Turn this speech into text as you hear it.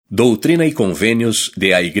Doutrina e Convênios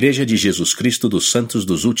de A Igreja de Jesus Cristo dos Santos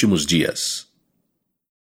dos Últimos Dias.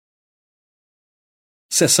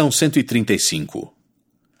 Seção 135.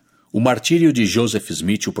 O martírio de Joseph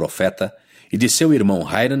Smith, o profeta, e de seu irmão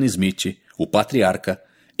Hyrum Smith, o patriarca,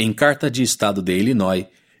 em carta de Estado de Illinois,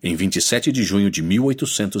 em 27 de junho de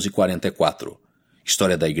 1844.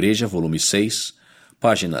 História da Igreja, volume 6,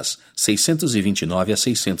 páginas 629 a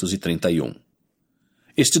 631.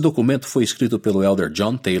 Este documento foi escrito pelo elder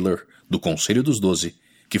John Taylor, do Conselho dos 12,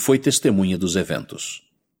 que foi testemunha dos eventos.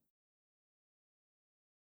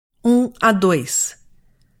 1 a 2.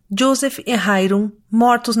 Joseph e Hyrum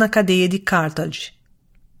mortos na cadeia de Carthage.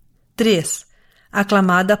 3.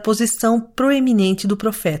 Aclamada a posição proeminente do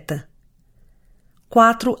profeta.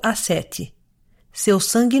 4 a 7. Seu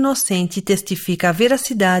sangue inocente testifica a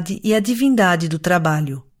veracidade e a divindade do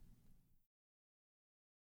trabalho.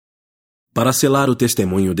 Para selar o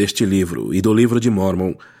testemunho deste livro e do livro de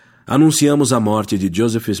Mormon, anunciamos a morte de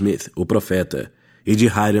Joseph Smith, o profeta, e de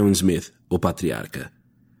Hyrum Smith, o patriarca.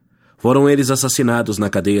 Foram eles assassinados na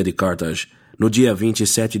cadeia de Carthage no dia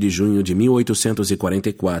 27 de junho de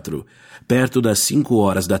 1844, perto das 5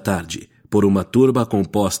 horas da tarde, por uma turba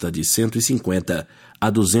composta de 150 a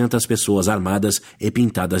 200 pessoas armadas e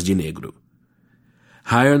pintadas de negro.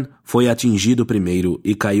 Hyrum foi atingido primeiro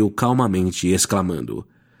e caiu calmamente, exclamando: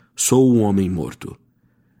 "Sou um homem morto."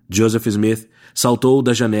 Joseph Smith saltou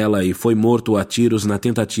da janela e foi morto a tiros na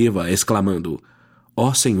tentativa, exclamando: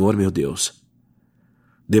 "Ó Senhor meu Deus."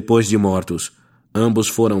 Depois de mortos, ambos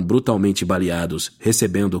foram brutalmente baleados,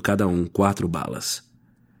 recebendo cada um 4 balas.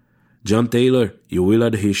 John Taylor e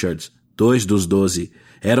Willard Richards, 2 dos 12,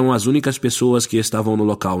 eram as únicas pessoas que estavam no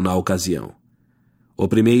local na ocasião. O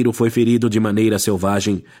primeiro foi ferido de maneira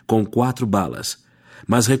selvagem com 4 balas,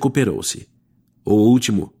 mas recuperou-se. O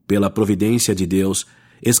último, pela providência de Deus,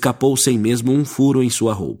 escapou sem mesmo um furo em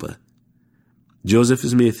sua roupa. Joseph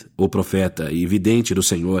Smith, o profeta e vidente do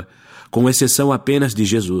Senhor, com exceção apenas de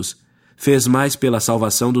Jesus, fez mais pela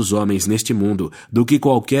salvação dos homens neste mundo do que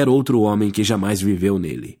qualquer outro homem que jamais viveu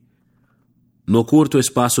nele. No curto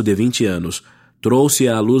espaço de 20 anos, trouxe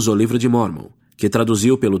à luz o livro de Mormon, que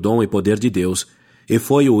traduziu pelo dom e poder de Deus, e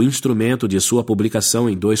foi o instrumento de sua publicação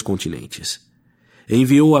em 2 continentes.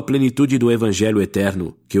 Enviou a plenitude do Evangelho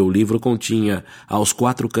eterno, que o livro continha, aos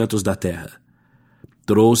 4 cantos da terra.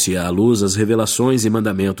 Trouxe à luz as revelações e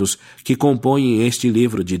mandamentos que compõem este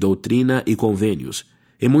livro de doutrina e convênios,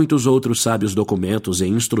 e muitos outros sábios documentos e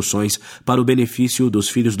instruções para o benefício dos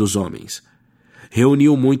filhos dos homens.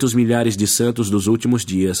 Reuniu muitos milhares de santos dos últimos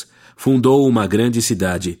dias, fundou uma grande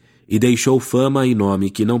cidade e deixou fama e nome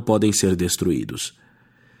que não podem ser destruídos.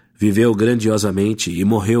 Viveu grandiosamente e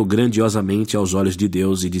morreu grandiosamente aos olhos de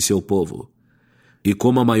Deus e de seu povo. E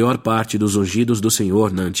como a maior parte dos ungidos do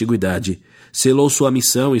Senhor na antiguidade, selou sua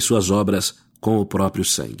missão e suas obras com o próprio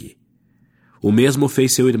sangue. O mesmo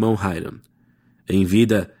fez seu irmão Hyrum. Em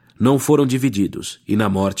vida, não foram divididos, e na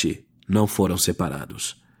morte, não foram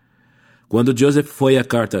separados. Quando Joseph foi a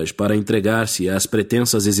Carthage para entregar-se às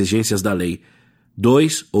pretensas exigências da lei,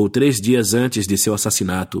 2 ou 3 dias antes de seu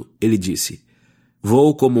assassinato, ele disse: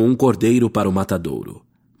 "Vou como um cordeiro para o matadouro,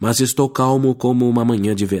 mas estou calmo como uma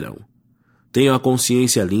manhã de verão. Tenho a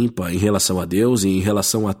consciência limpa em relação a Deus e em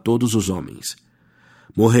relação a todos os homens.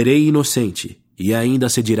 Morrerei inocente, e ainda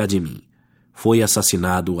se dirá de mim: foi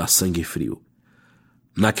assassinado a sangue frio."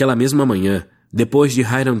 Naquela mesma manhã, depois de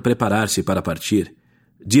Hyrum preparar-se para partir,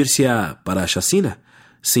 dir-se-á para a chacina?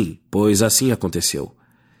 Sim, pois assim aconteceu.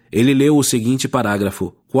 Ele leu o seguinte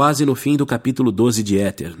parágrafo, quase no fim do capítulo 12 de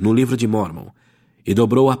Éter, no livro de Mormon, e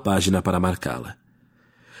dobrou a página para marcá-la.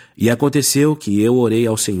 "E aconteceu que eu orei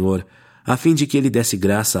ao Senhor, a fim de que ele desse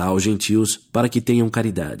graça aos gentios para que tenham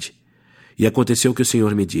caridade. E aconteceu que o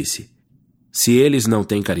Senhor me disse: se eles não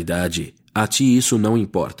têm caridade, a ti isso não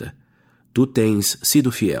importa. Tu tens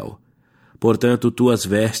sido fiel. Portanto, tuas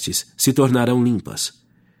vestes se tornarão limpas.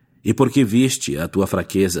 E porque viste a tua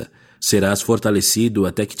fraqueza, serás fortalecido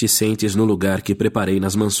até que te sentes no lugar que preparei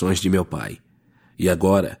nas mansões de meu pai. E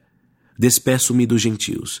agora, despeço-me dos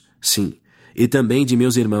gentios, sim, e também de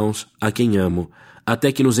meus irmãos, a quem amo,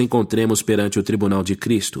 até que nos encontremos perante o tribunal de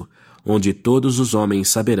Cristo, onde todos os homens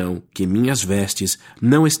saberão que minhas vestes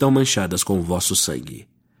não estão manchadas com o vosso sangue.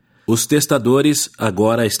 Os testadores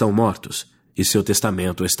agora estão mortos, e seu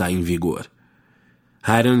testamento está em vigor."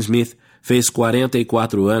 Hyrum Smith fez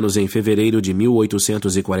 44 anos em fevereiro de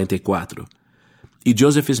 1844, e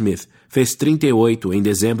Joseph Smith fez 38 em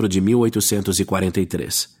dezembro de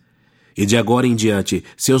 1843. E de agora em diante,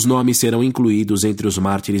 seus nomes serão incluídos entre os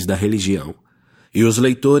mártires da religião, e os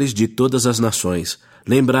leitores de todas as nações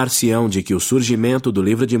lembrar-se-ão de que o surgimento do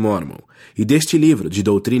Livro de Mórmon e deste livro de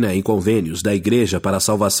doutrina e convênios da Igreja para a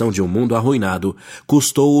salvação de um mundo arruinado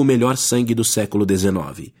custou o melhor sangue do século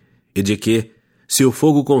XIX, e de que, se o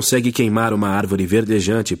fogo consegue queimar uma árvore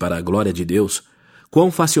verdejante para a glória de Deus, quão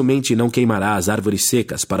facilmente não queimará as árvores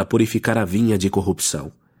secas para purificar a vinha de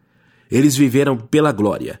corrupção. Eles viveram pela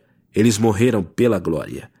glória, eles morreram pela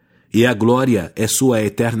glória, e a glória é sua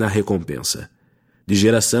eterna recompensa. De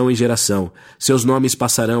geração em geração, seus nomes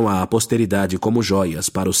passarão à posteridade como joias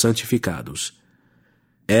para os santificados.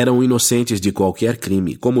 Eram inocentes de qualquer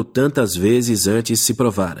crime, como tantas vezes antes se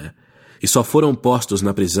provara, e só foram postos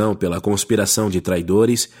na prisão pela conspiração de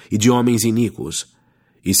traidores e de homens iníquos.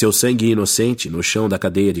 E seu sangue inocente no chão da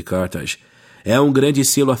cadeia de Carthage é um grande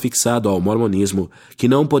selo afixado ao mormonismo que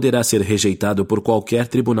não poderá ser rejeitado por qualquer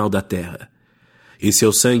tribunal da terra. E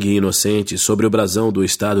seu sangue inocente sobre o brasão do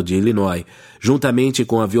estado de Illinois, juntamente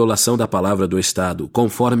com a violação da palavra do estado,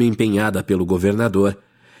 conforme empenhada pelo governador,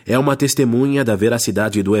 é uma testemunha da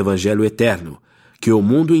veracidade do evangelho eterno, que o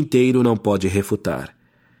mundo inteiro não pode refutar.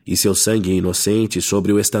 E seu sangue inocente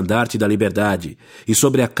sobre o estandarte da liberdade e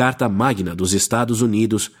sobre a Carta Magna dos Estados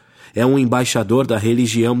Unidos é um embaixador da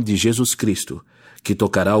religião de Jesus Cristo, que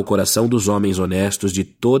tocará o coração dos homens honestos de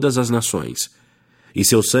todas as nações. E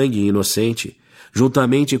seu sangue inocente,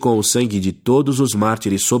 juntamente com o sangue de todos os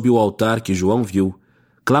mártires sob o altar que João viu,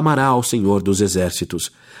 clamará ao Senhor dos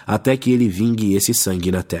Exércitos, até que ele vingue esse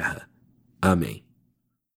sangue na terra. Amém.